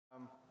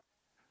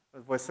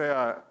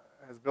Voicea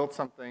has built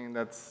something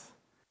that's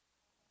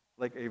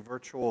like a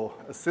virtual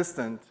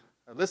assistant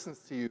that listens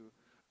to you,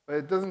 but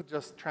it doesn't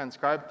just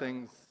transcribe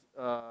things.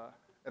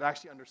 It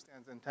actually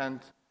understands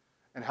intent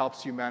and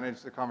helps you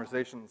manage the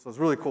conversation. So it's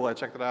really cool. I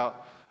checked it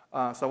out.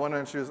 So I want to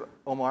introduce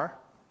Omar.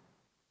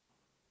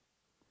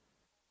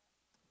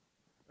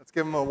 Let's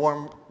give him a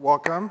warm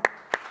welcome.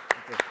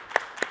 Okay.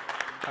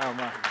 Hi,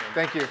 Omar.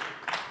 Thank you.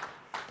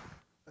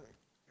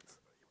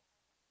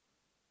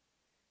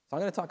 So I'm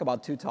going to talk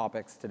about two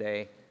topics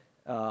today.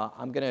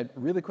 I'm going to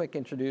really quick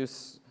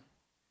introduce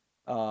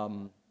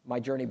my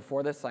journey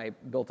before this. I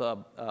built a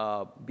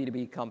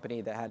B2B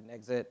company that had an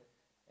exit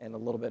and a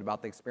little bit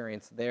about the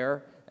experience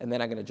there. And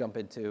then I'm going to jump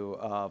into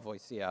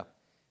Voicea.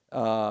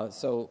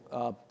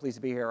 Pleased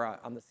to be here.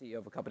 I'm the CEO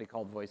of a company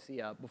called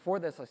Voicea. Before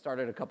this, I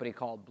started a company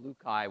called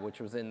BlueKai,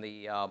 which was in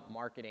the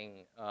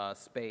marketing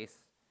space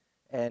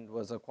and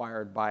was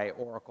acquired by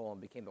Oracle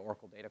and became the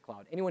Oracle Data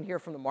Cloud. Anyone here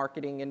from the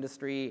marketing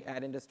industry,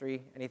 ad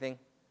industry, anything?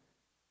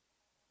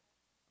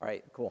 All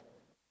right, cool.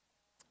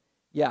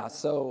 Yeah,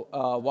 so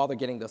while they're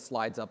getting the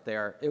slides up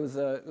there, it was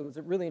a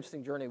really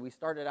interesting journey. We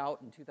started out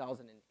in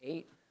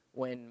 2008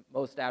 when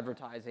most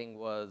advertising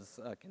was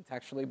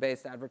contextually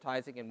based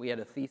advertising, and we had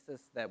a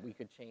thesis that we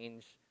could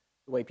change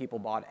the way people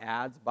bought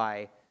ads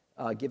by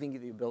giving you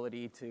the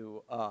ability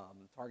to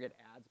target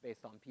ads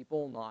based on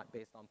people, not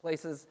based on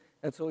places.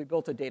 And so we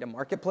built a data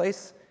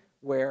marketplace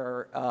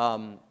where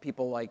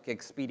people like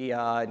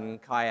Expedia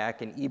and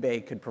Kayak and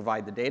eBay could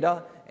provide the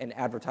data, and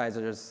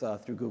advertisers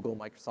through Google,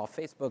 Microsoft,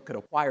 Facebook could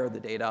acquire the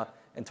data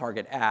and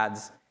target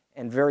ads.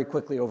 And very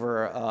quickly,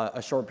 over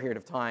a short period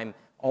of time,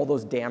 all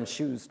those damn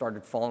shoes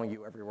started following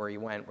you everywhere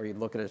you went, where you'd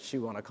look at a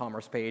shoe on a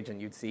commerce page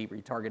and you'd see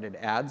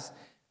retargeted ads.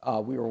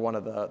 We were one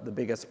of the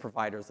biggest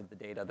providers of the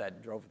data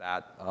that drove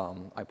that.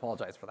 I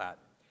apologize for that.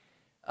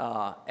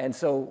 And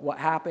so what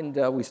happened,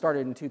 we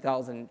started in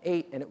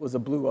 2008, and it was a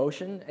blue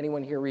ocean.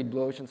 Anyone here read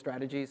Blue Ocean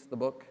Strategies, the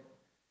book?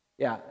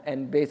 Yeah,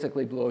 and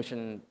basically Blue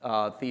Ocean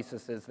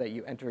thesis is that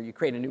you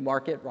create a new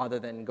market rather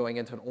than going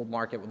into an old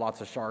market with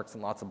lots of sharks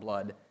and lots of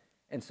blood.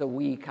 And so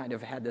we kind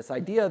of had this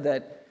idea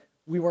that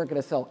we weren't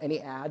going to sell any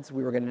ads.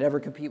 We were going to never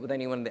compete with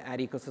anyone in the ad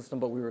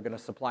ecosystem, but we were going to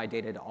supply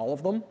data to all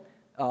of them.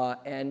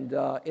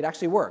 It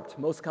actually worked.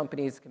 Most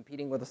companies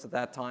competing with us at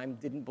that time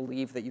didn't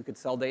believe that you could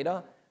sell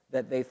data,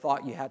 that they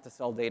thought you had to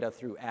sell data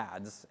through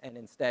ads, and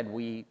instead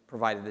we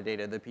provided the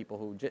data to the people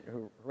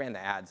who ran the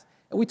ads.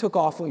 And we took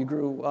off and we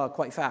grew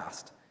quite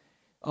fast.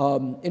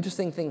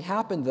 Interesting thing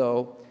happened,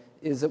 though,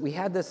 is that we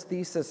had this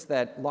thesis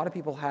that a lot of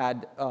people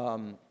had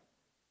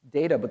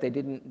data, but they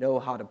didn't know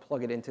how to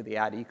plug it into the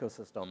ad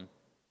ecosystem,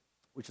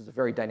 which is a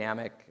very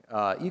dynamic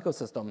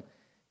ecosystem.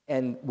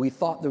 And we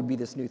thought there would be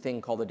this new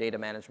thing called a data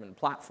management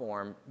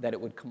platform, that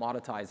it would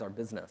commoditize our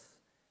business.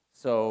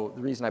 So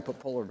the reason I put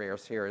polar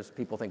bears here is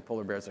people think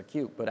polar bears are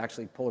cute, but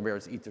actually polar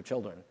bears eat their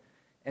children.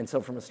 And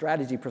so from a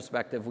strategy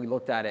perspective, we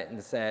looked at it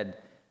and said,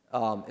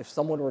 if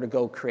someone were to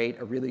go create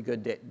a really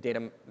good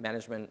data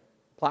management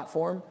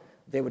platform,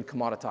 they would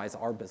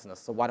commoditize our business.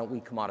 So why don't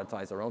we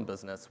commoditize our own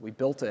business? We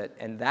built it,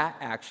 and that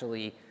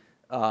actually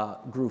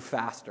grew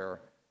faster.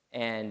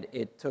 And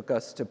it took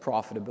us to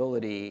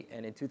profitability.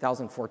 And in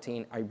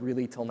 2014, I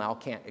really till now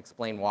can't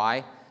explain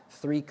why.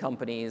 3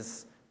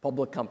 companies,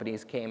 public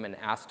companies, came and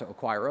asked to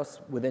acquire us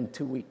within a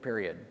 2-week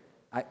period.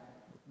 I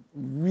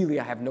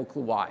have no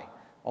clue why.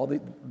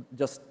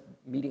 Just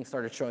meetings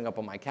started showing up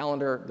on my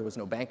calendar. There was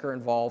no banker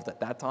involved at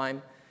that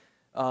time.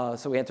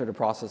 So we entered a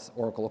process.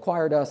 Oracle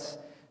acquired us.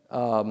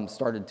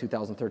 Started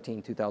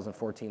 2013,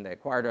 2014, they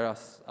acquired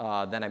us.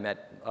 Then I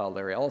met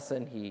Larry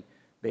Ellison. He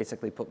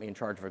basically put me in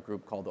charge of a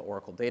group called the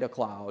Oracle Data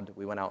Cloud.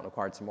 We went out and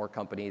acquired some more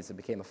companies. It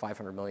became a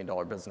 $500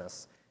 million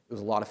business. It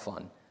was a lot of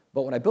fun.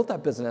 But when I built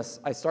that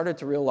business, I started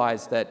to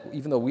realize that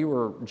even though we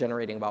were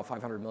generating about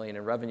 $500 million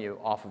in revenue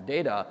off of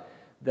data,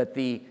 that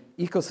the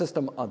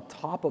ecosystem on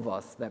top of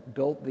us that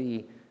built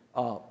the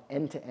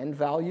end-to-end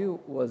value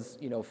was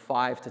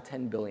 $5 to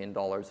 $10 billion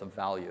of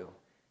value.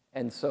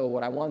 And so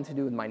what I wanted to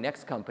do with my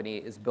next company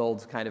is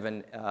build kind of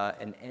an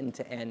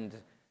end-to-end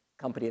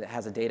company that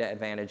has a data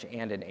advantage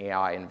and an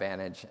AI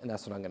advantage, and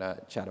that's what I'm going to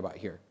chat about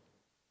here.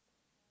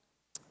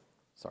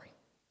 Sorry.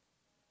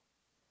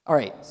 All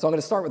right, so I'm going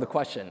to start with a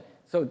question.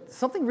 So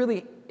something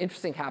really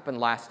interesting happened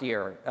last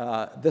year,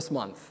 this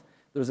month.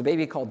 There was a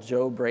baby called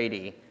Joe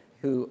Brady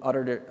who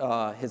uttered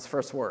his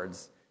first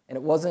words, and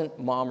it wasn't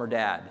mom or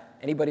dad.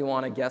 Anybody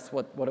want to guess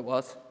what it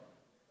was?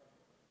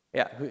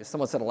 Yeah,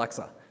 someone said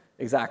Alexa.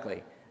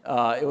 Exactly.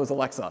 It was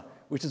Alexa,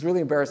 which is really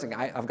embarrassing.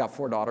 I've got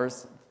 4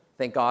 daughters.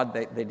 Thank God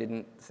they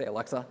didn't say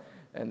Alexa,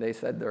 and they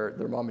said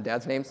their mom and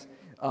dad's names.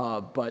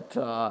 But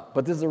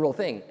this is a real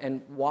thing.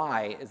 And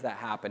why is that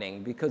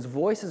happening? Because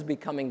voice is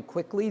becoming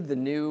quickly the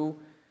new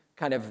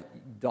kind of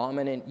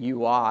dominant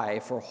UI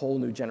for a whole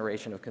new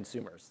generation of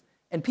consumers.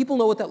 And people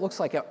know what that looks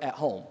like at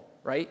home,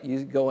 right?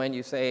 You go in,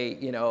 you say,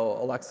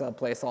 Alexa,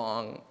 play a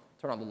song,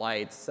 turn on the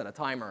lights, set a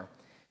timer.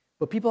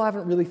 But people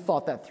haven't really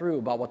thought that through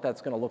about what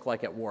that's going to look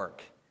like at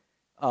work.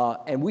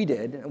 And we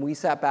did, and we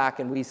sat back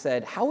and we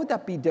said, how would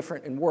that be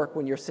different in work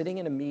when you're sitting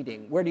in a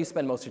meeting? Where do you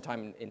spend most of your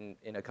time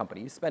in a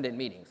company? You spend it in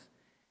meetings.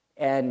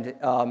 And you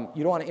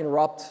don't want to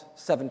interrupt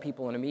 7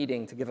 people in a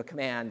meeting to give a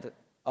command.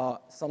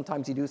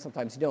 Sometimes you do,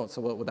 sometimes you don't.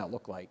 So what would that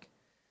look like?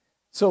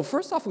 So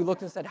first off, we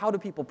looked and said, how do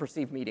people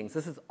perceive meetings?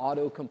 This is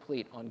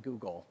autocomplete on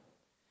Google.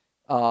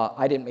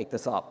 I didn't make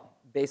this up.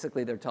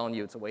 Basically, they're telling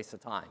you it's a waste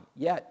of time.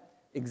 Yet,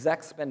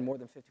 execs spend more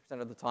than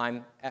 50% of the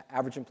time.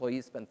 Average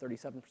employees spend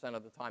 37%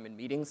 of the time in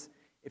meetings.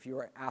 If you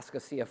were to ask a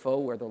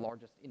CFO where the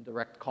largest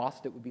indirect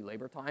cost, it would be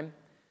labor time.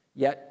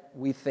 Yet,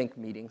 we think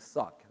meetings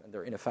suck and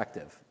they're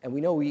ineffective. And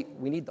we know we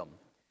need them.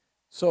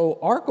 So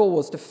our goal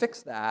was to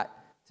fix that,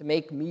 to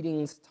make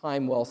meetings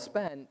time well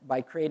spent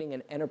by creating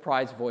an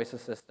enterprise voice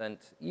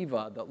assistant,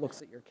 Eva, that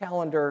looks at your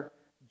calendar,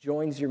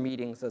 joins your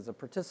meetings as a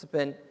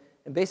participant,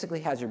 and basically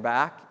has your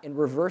back and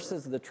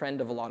reverses the trend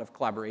of a lot of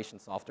collaboration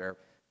software.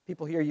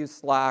 People here use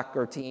Slack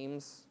or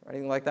Teams or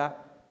anything like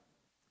that?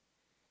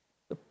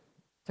 The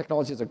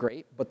technologies are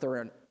great, but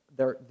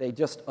they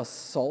just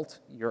assault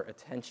your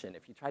attention.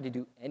 If you try to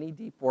do any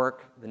deep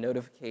work, the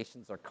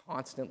notifications are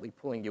constantly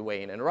pulling you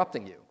away and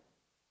interrupting you.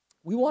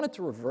 We wanted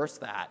to reverse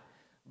that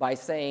by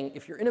saying,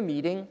 if you're in a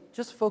meeting,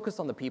 just focus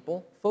on the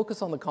people,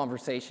 focus on the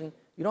conversation.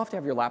 You don't have to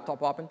have your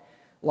laptop open.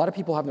 A lot of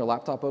people have their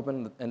laptop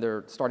open and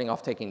they're starting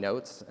off taking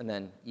notes, and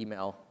then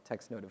email,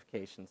 text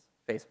notifications,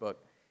 Facebook,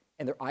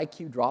 and their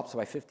IQ drops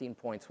by 15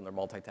 points when they're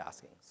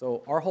multitasking.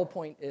 So our whole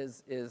point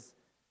is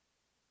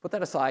put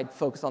that aside,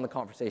 focus on the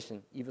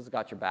conversation. Eva's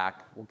got your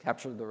back. We'll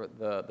capture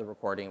the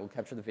recording, we'll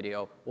capture the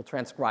video, we'll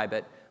transcribe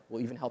it,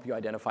 we'll even help you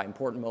identify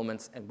important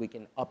moments, and we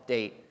can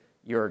update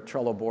your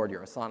Trello board,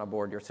 your Asana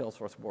board, your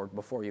Salesforce board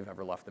before you've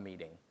ever left the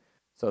meeting.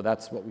 So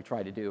that's what we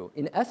try to do.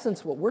 In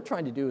essence, what we're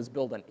trying to do is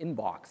build an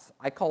inbox.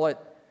 I call it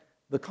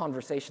the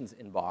conversations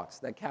inbox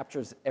that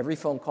captures every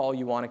phone call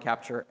you want to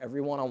capture,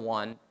 every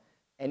one-on-one,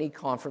 any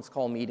conference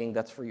call meeting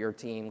that's for your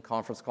team,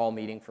 conference call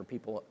meeting for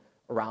people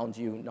around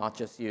you, not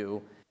just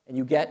you, and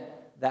you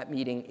get that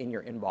meeting in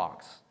your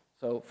inbox.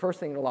 So first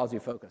thing, it allows you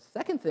to focus.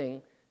 Second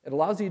thing, it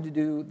allows you to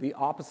do the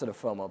opposite of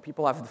FOMO.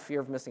 People have the fear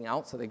of missing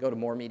out, so they go to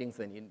more meetings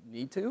than you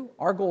need to.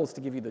 Our goal is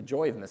to give you the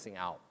joy of missing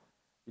out.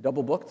 You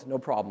double booked, no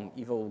problem.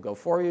 Eva will go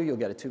for you. You'll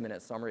get a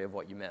 2-minute summary of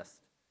what you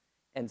missed.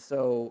 And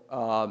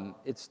so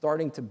it's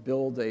starting to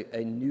build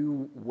a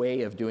new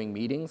way of doing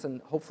meetings,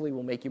 and hopefully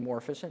will make you more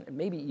efficient and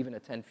maybe even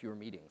attend fewer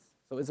meetings.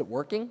 So is it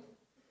working?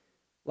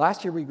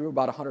 Last year, we grew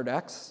about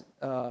 100x,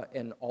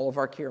 and all of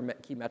our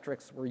key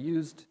metrics were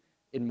used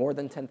in more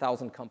than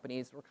 10,000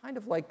 companies. We're kind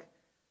of like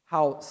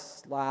how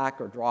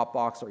Slack or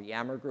Dropbox or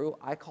Yammer grew.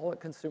 I call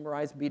it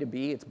consumerized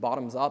B2B. It's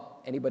bottoms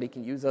up. Anybody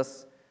can use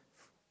us.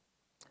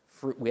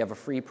 We have a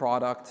free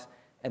product.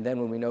 And then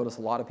when we notice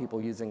a lot of people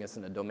using us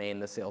in a domain,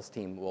 the sales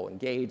team will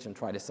engage and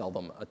try to sell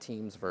them a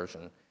Teams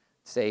version.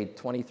 Say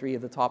 23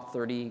 of the top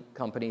 30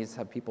 companies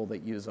have people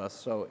that use us.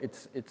 So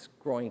it's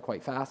growing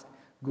quite fast.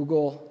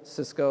 Google,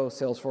 Cisco,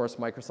 Salesforce,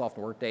 Microsoft,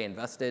 and Workday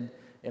invested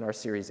in our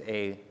Series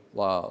A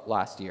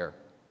last year.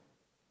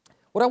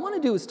 What I want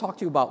to do is talk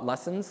to you about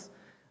lessons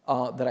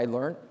that I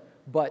learned,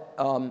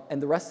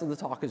 and the rest of the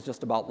talk is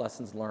just about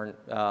lessons learned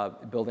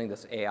building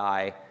this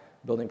AI,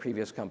 building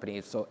previous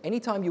companies. So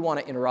anytime you want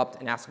to interrupt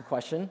and ask a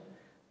question,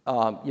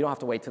 you don't have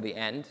to wait till the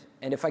end.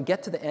 And if I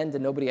get to the end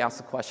and nobody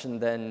asks a question,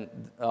 then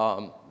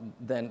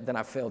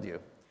I've failed you.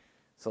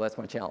 So that's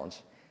my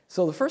challenge.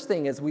 So the first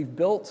thing is we've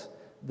built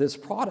this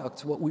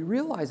product. What we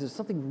realize is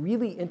something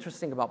really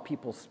interesting about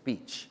people's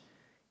speech.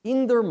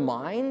 In their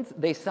mind,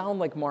 they sound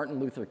like Martin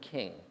Luther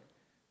King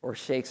or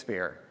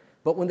Shakespeare.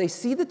 But when they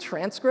see the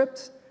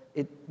transcript,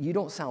 you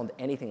don't sound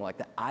anything like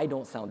that. I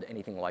don't sound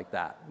anything like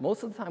that.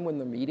 Most of the time when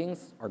the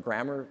meetings, our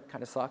grammar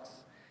kind of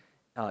sucks.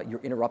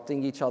 You're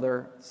interrupting each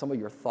other. Some of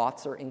your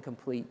thoughts are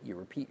incomplete. You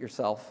repeat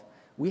yourself.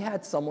 We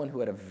had someone who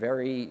had a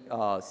very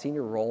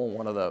senior role in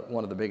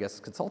one of the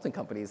biggest consulting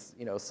companies,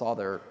 saw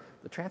the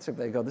transcript.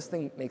 They go, this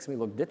thing makes me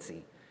look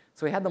ditzy.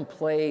 So we had them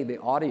play the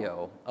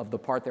audio of the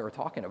part they were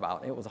talking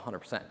about, and it was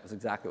 100%. It was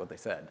exactly what they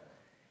said.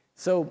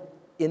 So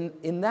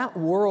in that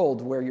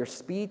world where your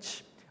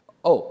speech,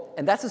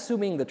 and that's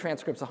assuming the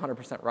transcript's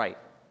 100% right.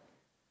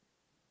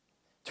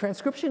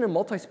 Transcription in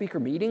multi-speaker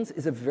meetings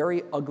is a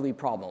very ugly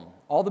problem.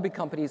 All the big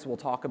companies will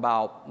talk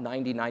about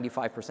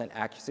 90-95%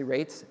 accuracy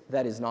rates.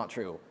 That is not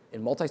true.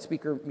 In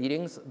multi-speaker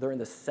meetings, they're in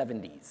the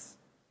 70s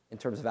in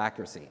terms of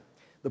accuracy.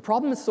 The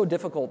problem is so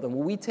difficult that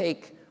when we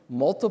take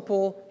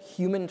multiple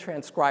human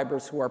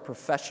transcribers who are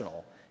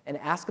professional and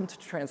ask them to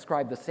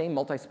transcribe the same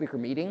multi-speaker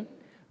meeting,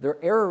 their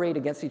error rate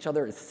against each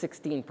other is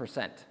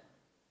 16%.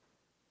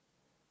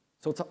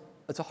 So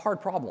it's a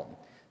hard problem.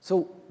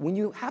 So when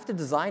you have to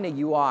design a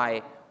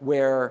UI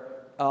where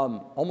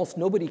almost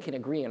nobody can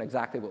agree on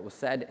exactly what was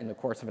said in the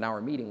course of an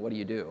hour meeting, what do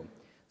you do?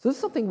 So this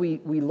is something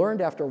we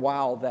learned after a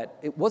while, that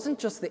it wasn't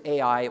just the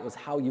AI, it was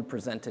how you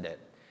presented it.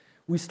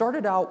 We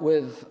started out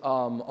with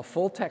a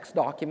full text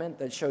document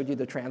that showed you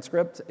the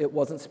transcript. It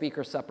wasn't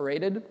speaker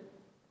separated.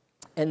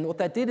 And what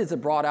that did is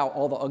it brought out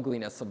all the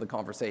ugliness of the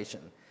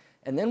conversation.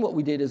 And then what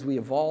we did is we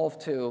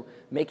evolved to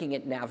making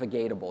it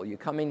navigatable. You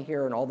come in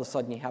here and all of a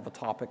sudden you have a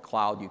topic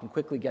cloud. You can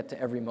quickly get to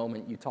every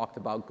moment you talked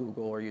about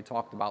Google or you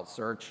talked about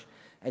search,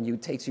 and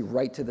it takes you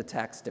right to the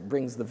text. It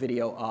brings the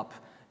video up,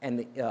 and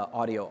the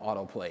audio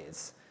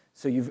auto-plays.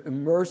 So you've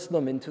immersed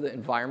them into the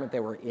environment they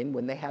were in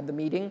when they had the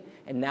meeting,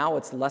 and now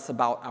it's less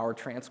about our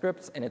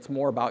transcripts, and it's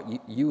more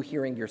about you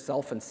hearing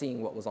yourself and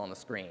seeing what was on the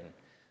screen.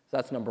 So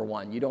that's number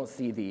one. You don't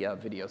see the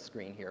video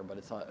screen here, but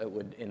it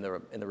would, in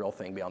the real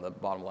thing, be on the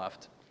bottom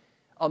left.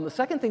 The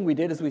second thing we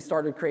did is we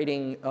started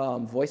creating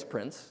voice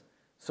prints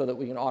so that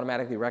we can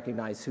automatically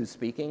recognize who's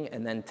speaking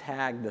and then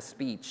tag the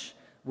speech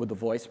with the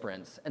voice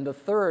prints. And the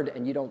third,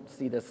 and you don't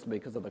see this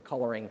because of the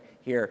coloring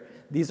here,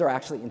 these are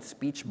actually in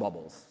speech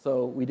bubbles.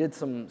 So we did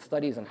some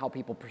studies on how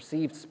people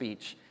perceived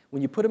speech.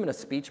 When you put them in a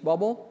speech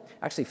bubble,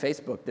 actually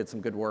Facebook did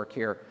some good work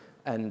here,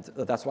 and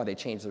that's why they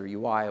changed their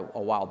UI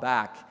a while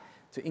back.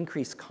 To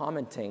increase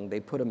commenting, they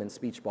put them in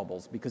speech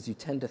bubbles because you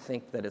tend to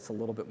think that it's a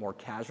little bit more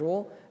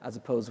casual as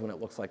opposed to when it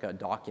looks like a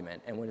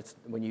document. And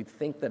when you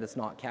think that it's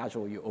not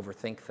casual, you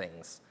overthink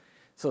things.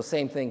 So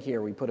same thing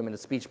here. We put them into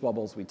speech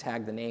bubbles. We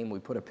tagged the name. We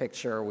put a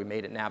picture. We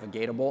made it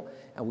navigatable.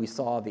 And we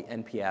saw the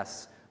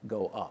NPS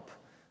go up.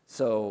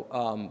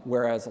 So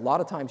whereas a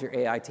lot of times your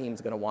AI team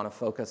is going to want to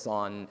focus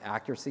on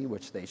accuracy,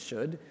 which they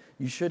should,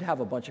 you should have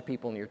a bunch of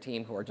people in your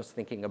team who are just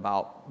thinking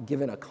about,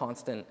 given a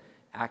constant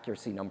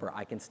accuracy number,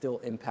 I can still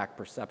impact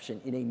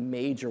perception in a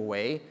major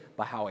way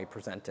by how I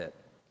present it.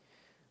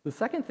 The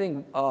second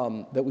thing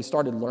that we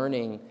started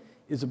learning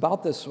is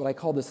about this, what I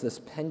call this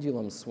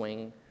pendulum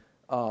swing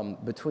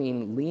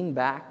between lean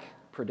back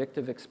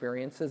predictive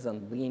experiences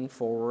and lean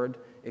forward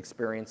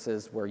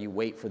experiences where you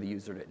wait for the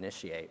user to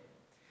initiate.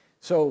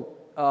 So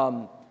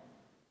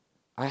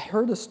I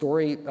heard a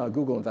story,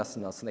 Google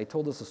invested in us, and they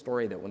told us a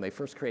story that when they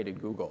first created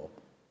Google,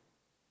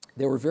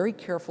 they were very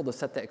careful to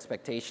set the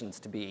expectations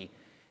to be,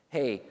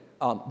 hey,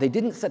 they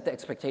didn't set the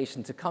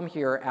expectation to come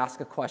here,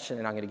 ask a question,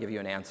 and I'm going to give you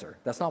an answer.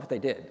 That's not what they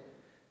did.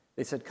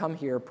 They said, come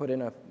here, put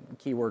in a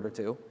keyword or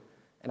two,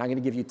 and I'm going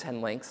to give you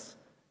 10 links,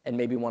 and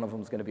maybe one of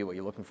them is going to be what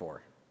you're looking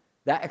for.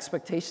 That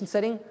expectation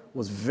setting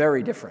was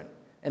very different,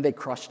 and they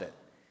crushed it.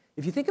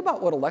 If you think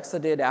about what Alexa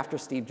did after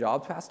Steve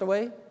Jobs passed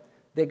away,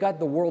 they got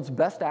the world's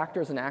best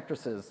actors and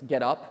actresses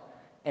get up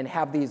and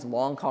have these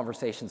long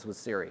conversations with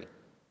Siri.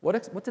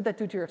 What did that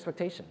do to your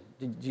expectation?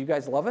 Did you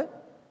guys love it?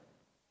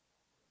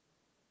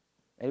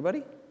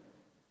 Anybody?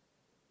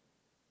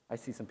 I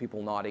see some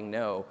people nodding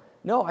no.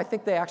 No, I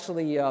think they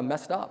actually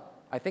messed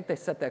up. I think they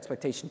set the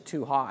expectation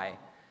too high.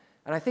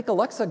 And I think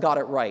Alexa got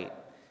it right,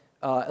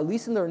 at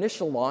least in their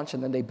initial launch,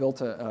 and then they built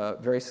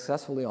very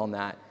successfully on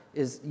that,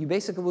 is you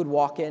basically would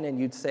walk in and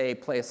you'd say,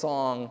 play a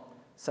song,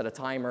 set a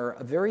timer,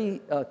 a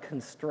very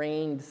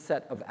constrained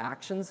set of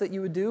actions that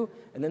you would do,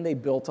 and then they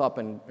built up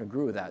and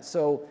grew with that.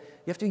 So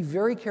you have to be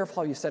very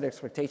careful how you set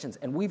expectations,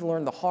 and we've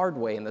learned the hard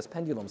way in this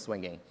pendulum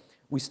swinging.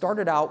 We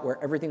started out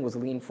where everything was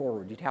lean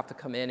forward. You'd have to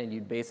come in and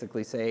you'd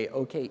basically say,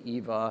 okay,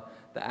 Eva,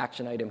 the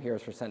action item here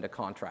is for send a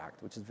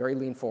contract, which is very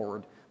lean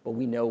forward, but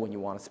we know when you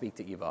want to speak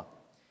to Eva.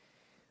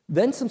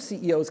 Then some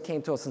CEOs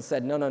came to us and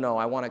said, no, no, no,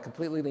 I want to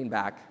completely lean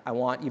back. I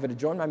want Eva to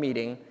join my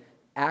meeting,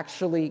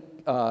 actually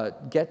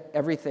get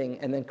everything,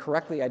 and then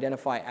correctly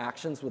identify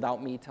actions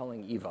without me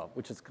telling Eva,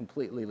 which is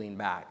completely lean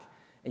back.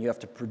 And you have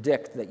to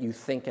predict that you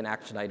think an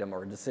action item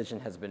or a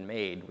decision has been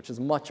made, which is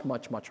a much,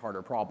 much, much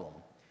harder problem.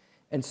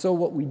 And so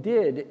what we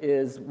did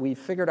is we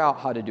figured out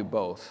how to do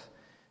both.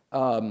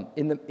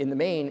 In the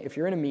main, if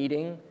you're in a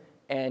meeting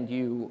and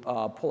you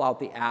pull out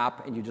the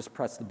app and you just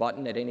press the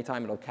button at any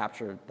time, it'll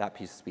capture that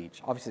piece of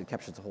speech. Obviously, it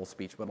captures the whole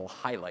speech, but it'll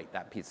highlight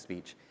that piece of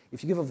speech.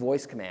 If you give a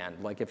voice command,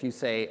 like if you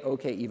say,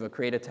 OK, Eva,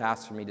 create a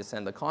task for me to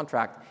send the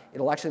contract,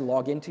 it'll actually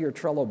log into your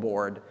Trello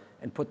board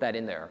and put that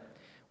in there.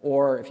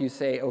 Or if you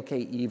say, OK,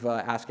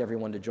 Eva, ask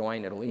everyone to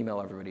join, it'll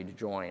email everybody to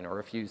join. Or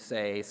if you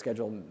say,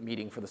 schedule a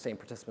meeting for the same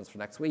participants for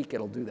next week,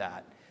 it'll do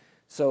that.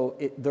 So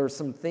there's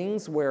some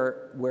things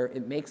where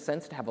it makes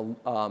sense to have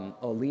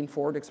a lean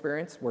forward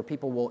experience where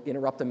people will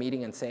interrupt a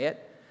meeting and say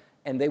it.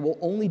 And they will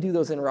only do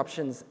those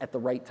interruptions at the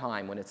right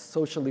time when it's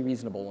socially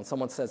reasonable. When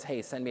someone says,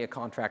 hey, send me a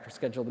contract or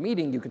schedule the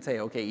meeting, you can say,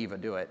 OK, Eva,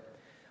 do it.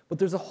 But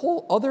there's a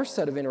whole other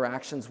set of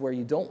interactions where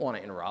you don't want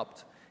to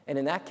interrupt. And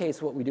in that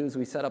case, what we do is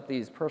we set up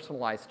these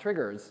personalized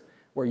triggers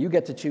where you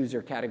get to choose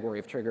your category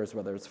of triggers,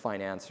 whether it's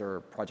finance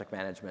or project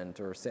management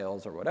or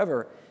sales or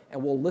whatever,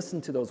 and we'll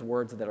listen to those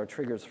words that are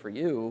triggers for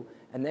you,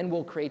 and then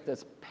we'll create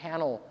this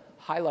panel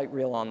highlight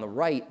reel on the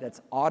right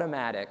that's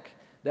automatic,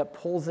 that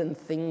pulls in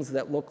things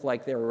that look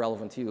like they're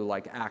relevant to you,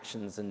 like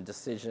actions and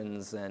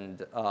decisions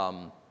and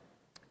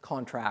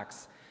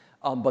contracts,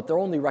 but they're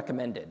only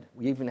recommended.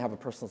 We even have a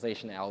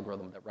personalization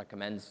algorithm that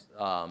recommends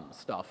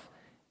stuff.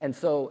 And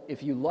so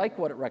if you like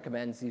what it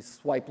recommends, you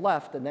swipe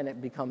left, and then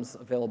it becomes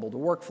available to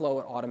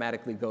workflow. It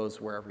automatically goes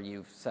wherever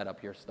you've set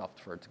up your stuff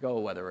for it to go,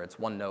 whether it's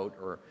OneNote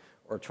or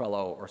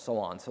Trello or so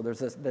on. So there's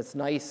this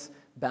nice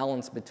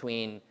balance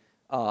between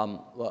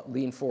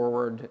lean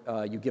forward,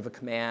 you give a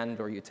command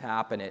or you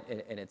tap and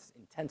it's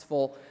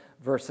intentful,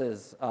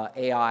 versus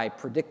AI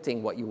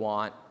predicting what you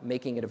want,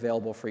 making it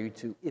available for you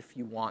to, if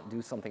you want,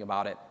 do something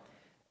about it.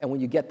 And when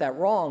you get that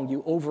wrong,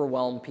 you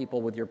overwhelm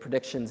people with your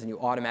predictions and you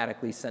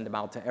automatically send them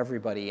out to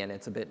everybody, and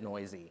it's a bit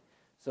noisy.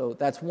 So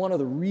that's one of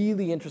the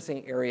really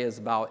interesting areas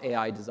about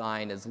AI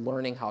design, is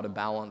learning how to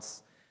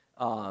balance,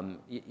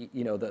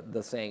 you know,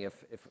 the saying,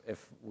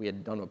 if we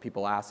had done what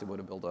people asked, we would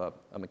have built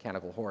a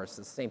mechanical horse.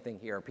 It's the same thing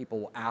here. People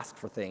will ask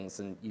for things,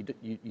 and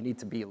you need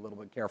to be a little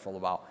bit careful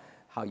about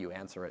how you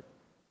answer it.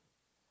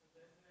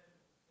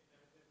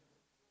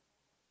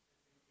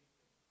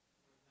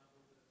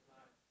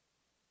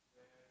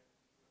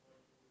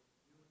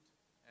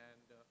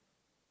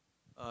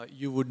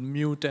 You would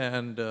mute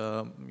and,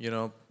 you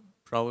know,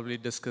 probably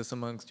discuss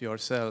amongst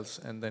yourselves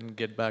and then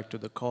get back to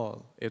the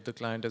call if the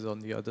client is on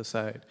the other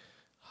side.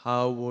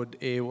 How would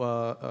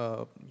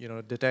AVA, you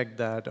know, detect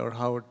that, or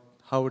how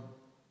would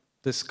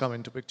this come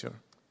into picture?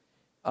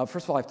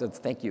 First of all, I have to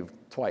thank you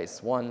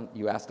twice. One,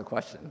 you asked a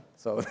question,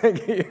 so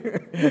thank you.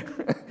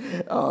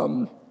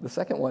 The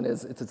second one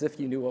is, it's as if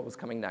you knew what was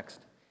coming next.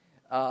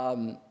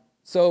 All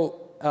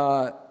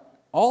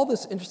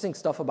this interesting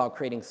stuff about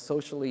creating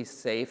socially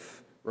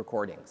safe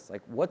recordings.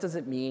 Like, what does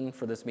it mean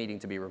for this meeting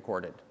to be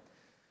recorded?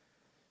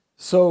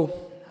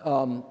 So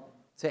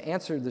to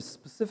answer this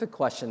specific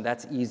question,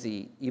 that's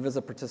easy. Eva's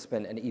a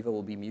participant, and Eva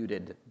will be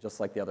muted just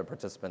like the other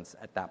participants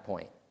at that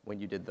point when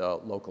you did the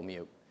local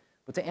mute.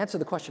 But to answer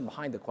the question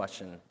behind the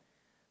question,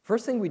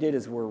 first thing we did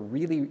is we're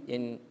really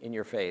in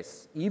your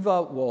face.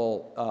 Eva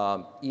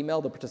will email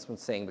the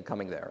participants saying they're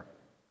coming there.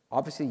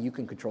 Obviously, you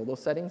can control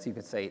those settings. You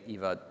can say,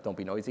 Eva, don't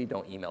be noisy,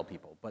 don't email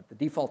people. But the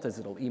default is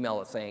it'll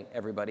email it saying,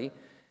 everybody.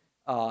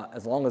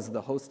 As long as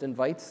the host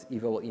invites,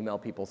 Eva will email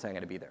people saying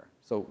to be there.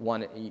 So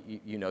one,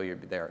 you know you'll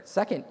be there.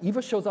 Second,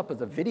 Eva shows up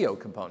as a video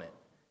component.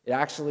 It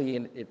actually,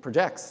 it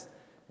projects.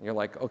 And you're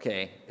like,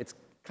 okay, it's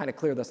kind of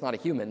clear that's not a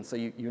human, so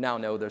you now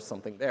know there's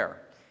something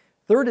there.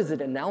 Third is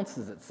it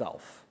announces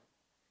itself.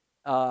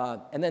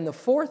 And then the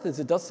fourth is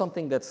it does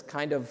something that's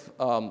kind of,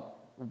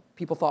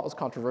 people thought was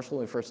controversial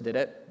when we first did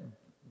it,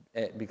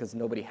 because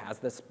nobody has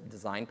this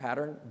design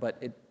pattern,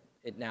 but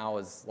it now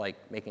is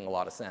like making a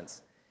lot of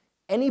sense.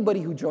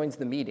 Anybody who joins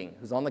the meeting,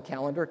 who's on the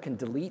calendar, can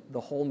delete the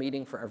whole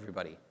meeting for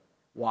everybody.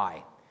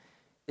 Why?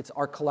 It's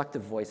our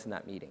collective voice in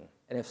that meeting.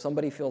 And if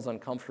somebody feels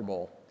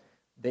uncomfortable,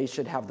 they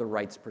should have the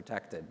rights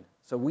protected.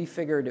 So we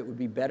figured it would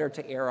be better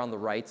to err on the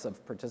rights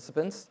of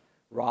participants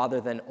rather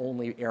than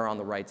only err on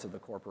the rights of the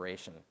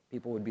corporation.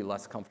 People would be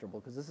less comfortable,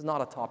 because this is not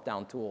a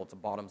top-down tool, it's a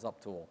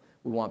bottoms-up tool.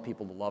 We want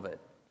people to love it.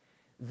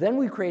 Then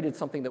we created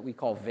something that we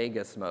call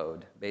Vegas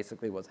mode.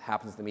 Basically, what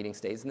happens, the meeting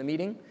stays in the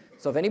meeting.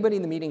 So if anybody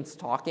in the meeting's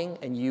talking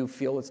and you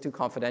feel it's too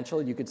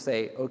confidential, you could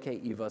say, okay,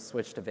 Eva,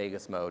 switch to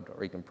Vegas mode,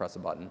 or you can press a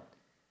button.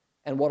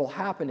 And what'll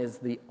happen is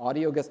the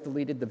audio gets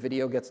deleted, the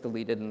video gets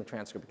deleted, and the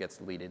transcript gets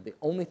deleted. The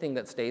only thing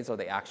that stays are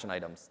the action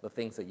items, the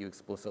things that you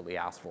explicitly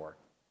asked for.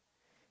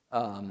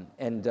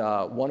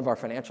 One of our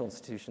financial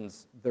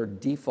institutions, their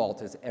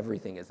default is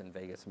everything is in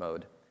Vegas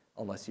mode,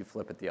 unless you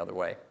flip it the other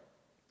way.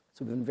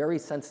 So we've been very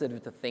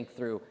sensitive to think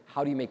through,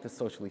 how do you make this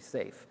socially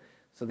safe?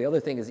 So the other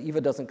thing is, Eva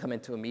doesn't come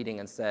into a meeting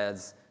and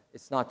says,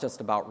 it's not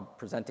just about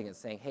presenting it,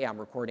 saying, hey, I'm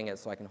recording it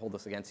so I can hold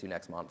this against you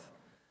next month.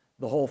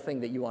 The whole thing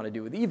that you want to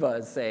do with Eva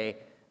is say,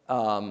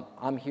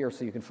 I'm here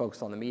so you can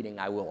focus on the meeting.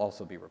 I will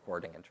also be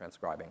recording and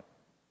transcribing.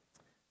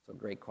 So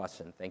great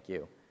question. Thank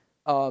you.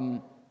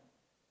 So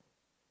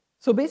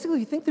basically,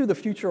 if you think through the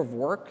future of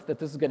work that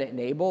this is going to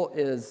enable,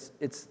 is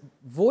it's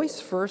voice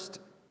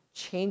first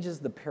changes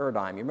the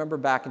paradigm. You remember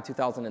back in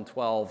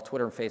 2012,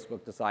 Twitter and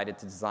Facebook decided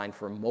to design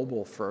for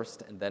mobile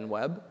first and then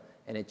web,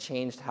 and it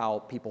changed how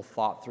people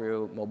thought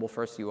through mobile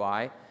first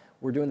UI.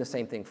 We're doing the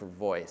same thing for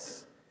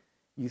voice.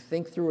 You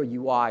think through a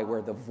UI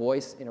where the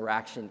voice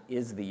interaction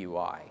is the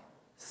UI.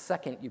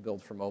 Second, you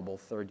build for mobile.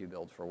 Third, you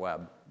build for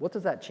web. What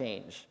does that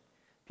change?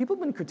 People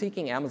have been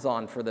critiquing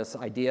Amazon for this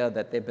idea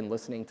that they've been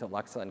listening to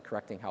Alexa and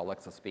correcting how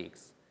Alexa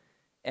speaks.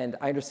 And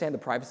I understand the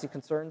privacy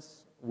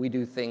concerns. We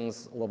do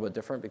things a little bit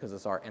different because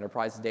it's our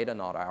enterprise data,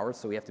 not ours,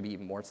 so we have to be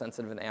even more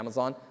sensitive than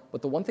Amazon.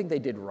 But the one thing they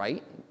did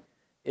right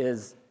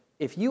is,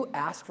 if you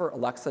ask for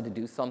Alexa to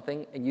do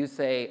something and you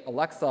say,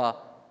 Alexa,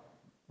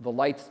 the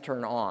lights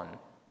turn on,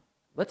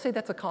 let's say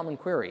that's a common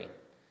query.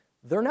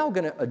 They're now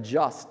going to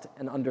adjust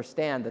and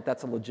understand that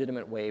that's a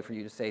legitimate way for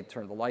you to say,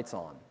 turn the lights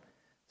on.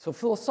 So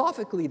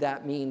philosophically,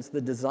 that means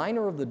the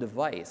designer of the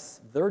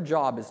device, their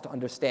job is to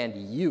understand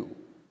you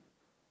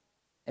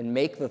and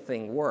make the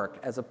thing work,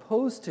 as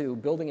opposed to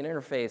building an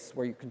interface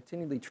where you're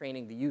continually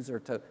training the user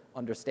to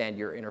understand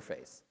your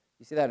interface.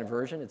 You see that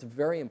inversion? It's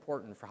very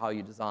important for how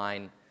you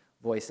design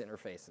voice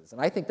interfaces.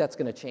 And I think that's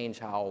going to change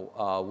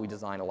how we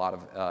design a lot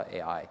of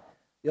AI.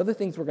 The other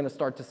things we're going to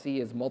start to see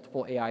is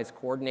multiple AIs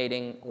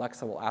coordinating.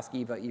 Alexa will ask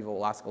Eva, Eva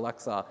will ask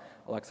Alexa,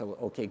 Alexa will,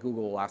 okay,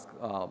 Google will ask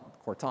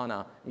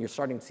Cortana. And you're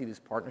starting to see these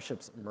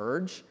partnerships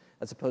emerge,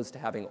 as opposed to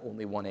having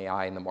only one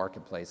AI in the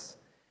marketplace.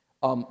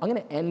 I'm going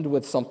to end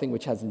with something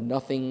which has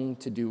nothing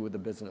to do with the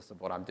business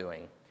of what I'm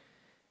doing.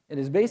 It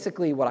is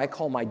basically what I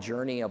call my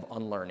journey of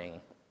unlearning.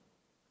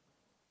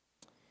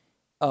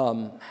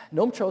 Noam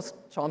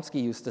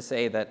Chomsky used to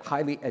say that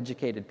highly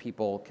educated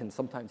people can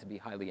sometimes be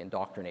highly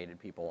indoctrinated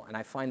people, and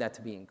I find that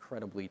to be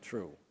incredibly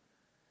true.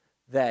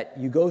 That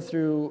you go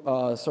through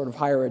sort of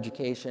higher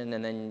education,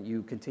 and then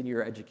you continue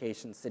your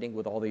education sitting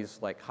with all these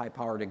like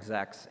high-powered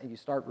execs, and you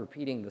start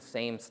repeating the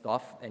same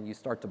stuff, and you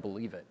start to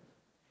believe it.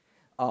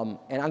 And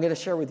I'm going to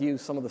share with you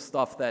some of the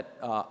stuff that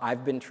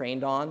I've been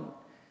trained on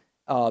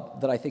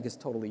that I think is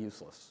totally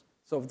useless.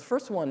 So the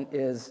first one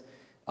is,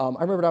 I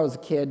remember when I was a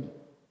kid,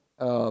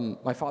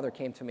 my father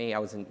came to me, I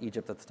was in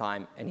Egypt at the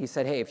time, and he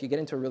said, hey, if you get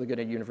into a really good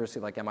university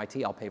like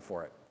MIT, I'll pay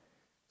for it.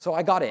 So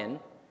I got in,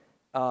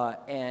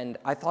 and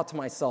I thought to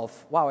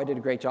myself, wow, I did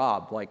a great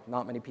job. Like,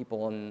 not many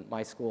people in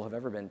my school have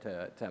ever been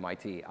to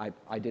MIT.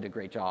 I did a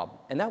great job.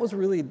 And that was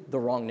really the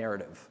wrong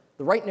narrative.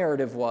 The right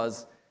narrative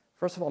was,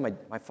 first of all,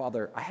 my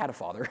father, I had a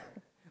father.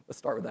 Let's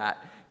start with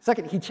that.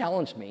 Second, he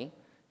challenged me.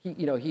 He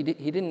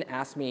didn't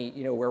ask me,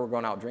 where we're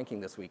going out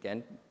drinking this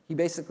weekend. He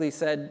basically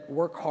said,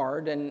 work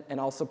hard and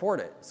I'll support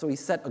it. So he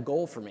set a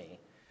goal for me.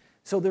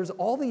 So there's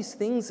all these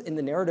things in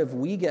the narrative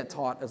we get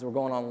taught as we're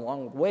going on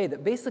along the way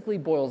that basically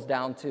boils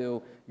down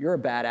to, you're a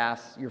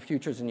badass, your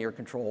future's in your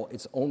control,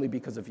 it's only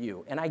because of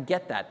you. And I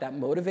get that. That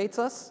motivates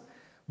us,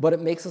 but it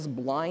makes us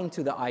blind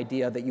to the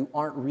idea that you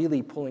aren't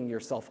really pulling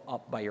yourself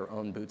up by your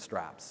own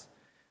bootstraps.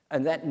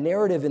 And that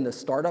narrative in the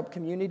startup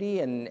community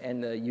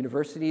and the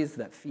universities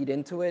that feed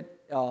into it,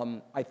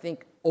 I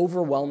think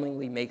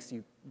overwhelmingly makes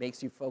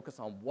you focus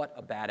on what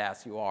a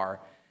badass you are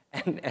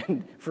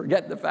and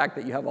forget the fact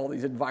that you have all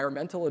these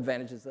environmental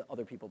advantages that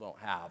other people don't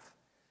have.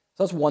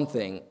 So that's one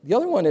thing. The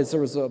other one is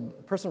there was a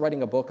person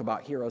writing a book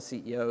about hero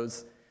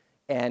CEOs,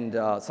 and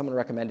someone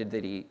recommended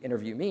that he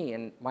interview me,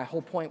 and my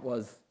whole point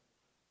was,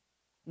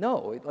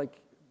 no,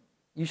 like,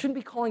 you shouldn't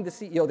be calling the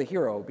CEO the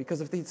hero,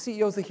 because if the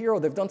CEO's the hero,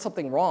 they've done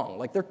something wrong.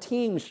 Like, their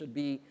team should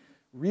be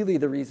really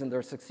the reason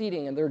they're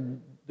succeeding, and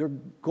their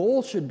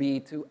goal should be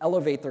to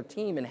elevate their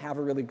team and have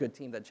a really good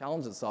team that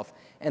challenges itself.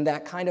 And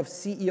that kind of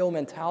CEO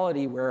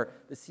mentality where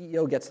the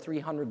CEO gets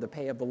 $300, the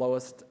pay of the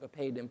lowest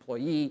paid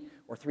employee,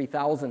 or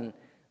 $3,000,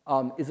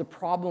 is a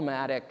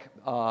problematic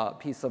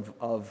piece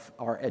of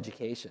our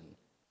education.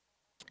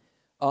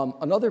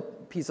 Another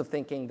piece of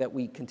thinking that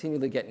we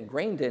continually get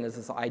ingrained in is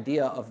this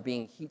idea of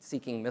being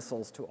heat-seeking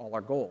missiles to all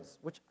our goals,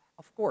 which,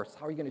 of course,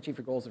 how are you going to achieve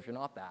your goals if you're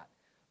not that?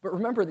 But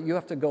remember that you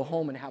have to go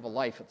home and have a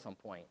life at some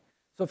point.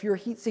 So if you're a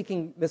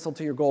heat-seeking missile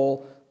to your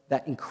goal,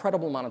 that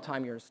incredible amount of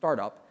time you're in a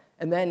startup,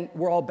 and then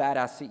we're all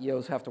badass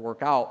CEOs who have to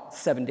work out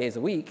 7 days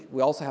a week.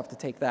 We also have to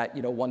take that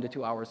 1 to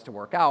 2 hours to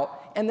work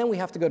out, and then we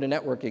have to go to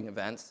networking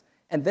events,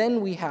 and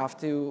then we have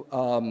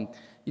to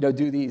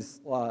do these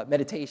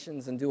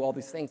meditations and do all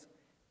these things.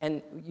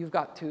 And you've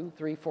got 2,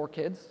 3, 4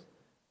 kids,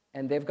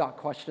 and they've got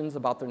questions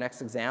about their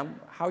next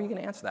exam. How are you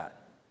going to answer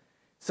that?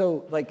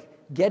 So, like,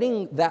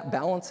 getting that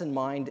balance in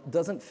mind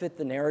doesn't fit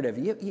the narrative.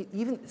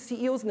 Even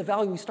CEOs in the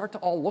Valley, we start to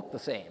all look the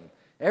same.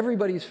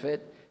 Everybody's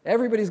fit.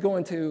 Everybody's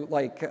going to,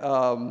 like,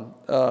 all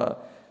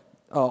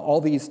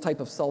these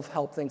type of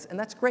self-help things, and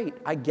that's great.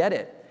 I get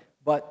it.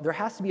 But there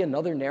has to be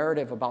another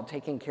narrative about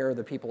taking care of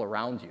the people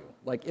around you.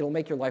 Like, it'll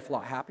make your life a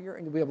lot happier,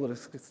 and you'll be able to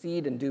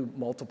succeed and do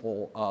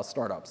multiple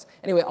startups.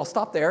 Anyway, I'll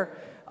stop there.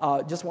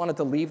 Just wanted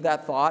to leave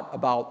that thought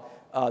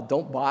about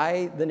don't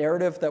buy the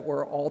narrative that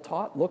we're all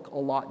taught. Look a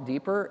lot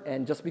deeper,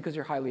 and just because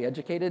you're highly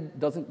educated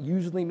doesn't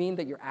usually mean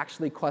that you're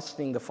actually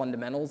questioning the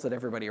fundamentals that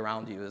everybody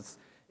around you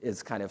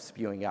is kind of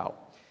spewing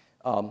out.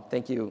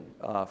 Thank you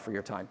for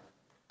your time.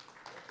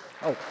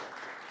 Oh.